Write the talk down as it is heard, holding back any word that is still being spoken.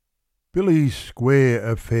Billy's Square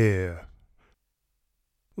Affair.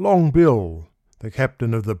 Long Bill, the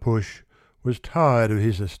captain of the push, was tired of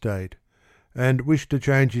his estate, and wished to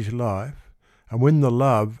change his life and win the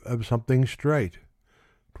love of something straight.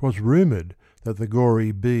 'Twas rumoured that the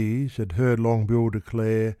gory bees had heard Long Bill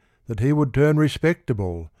declare that he would turn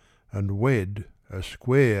respectable and wed a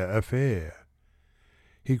square affair.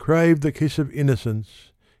 He craved the kiss of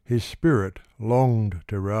innocence, his spirit longed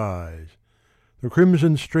to rise. The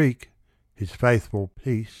crimson streak, his faithful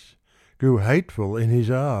peace, grew hateful in his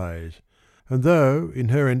eyes, and though in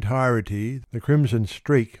her entirety the crimson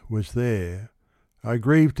streak was there, I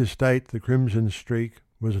grieve to state the crimson streak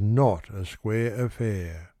was not a square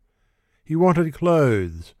affair. He wanted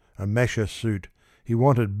clothes, a masher suit, he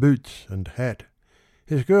wanted boots and hat.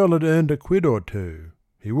 His girl had earned a quid or two,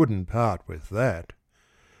 he wouldn't part with that.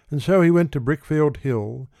 And so he went to Brickfield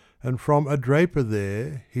Hill, and from a draper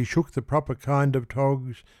there he shook the proper kind of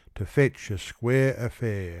togs to fetch a square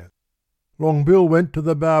affair. Long Bill went to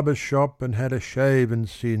the barber's shop and had a shave and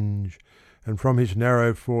singe, and from his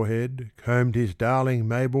narrow forehead combed his darling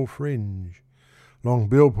Mabel fringe. Long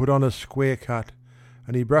Bill put on a square cut,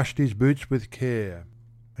 and he brushed his boots with care,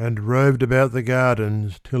 and roved about the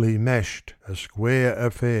gardens till he mashed a square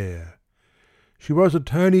affair. She was a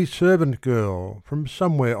Tony servant girl from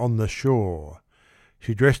somewhere on the shore.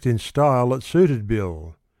 She dressed in style that suited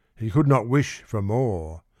Bill, he could not wish for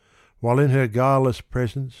more. While in her guileless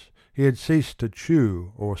presence he had ceased to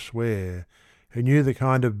chew or swear, he knew the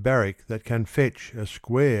kind of barrack that can fetch a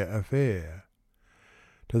square affair.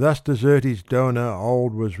 To thus desert his donor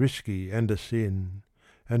old was risky and a sin,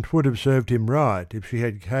 and 'twould have served him right if she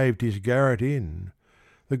had caved his garret in.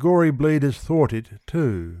 The gory bleeders thought it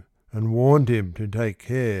too, and warned him to take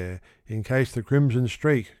care in case the crimson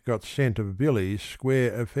streak got scent of Billy's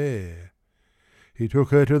square affair. He took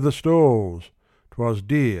her to the stalls. 'Twas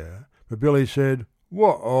dear, but Billy said,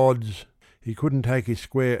 "What odds?" He couldn't take his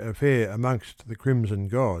square affair amongst the crimson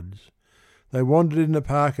gods. They wandered in the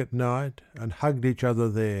park at night and hugged each other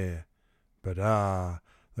there. But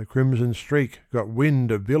the crimson streak got wind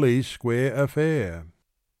of Billy's square affair.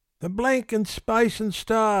 "The blank and space and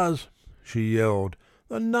stars!" she yelled.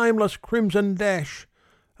 "The nameless crimson dash!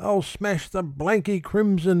 I'll smash the blanky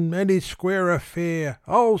crimson and his square affair!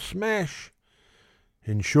 I'll smash!"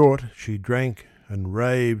 In short, she drank and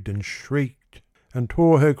raved and shrieked, and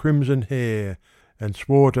tore her crimson hair, and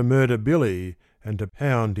swore to murder Billy and to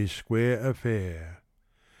pound his square affair.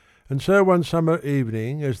 And so one summer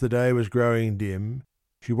evening, as the day was growing dim,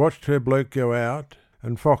 she watched her bloke go out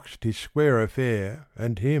and foxed his square affair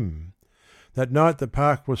and him. That night the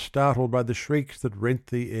park was startled by the shrieks that rent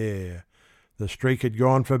the air. The streak had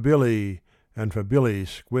gone for Billy, and for Billy's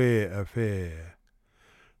square affair.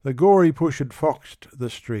 The gory push had foxed the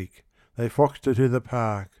streak, they foxed her to the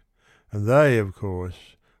park, and they, of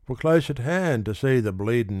course, were close at hand to see the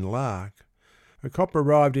bleedin' lark. A cop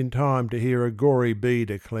arrived in time to hear a gory bee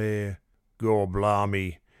declare, "Gor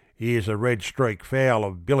blarmy, here's a red streak foul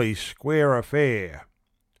of Billy's square affair."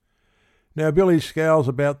 Now Billy scowls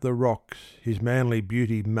about the rocks, his manly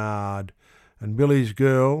beauty marred, and Billy's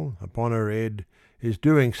girl, upon her head, is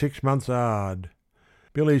doing 6 months hard.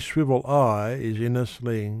 Billy's swivel eye is in a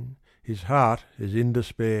sling, his heart is in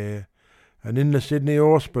despair, and in the Sydney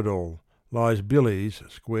Hospital lies Billy's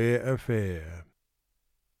square affair.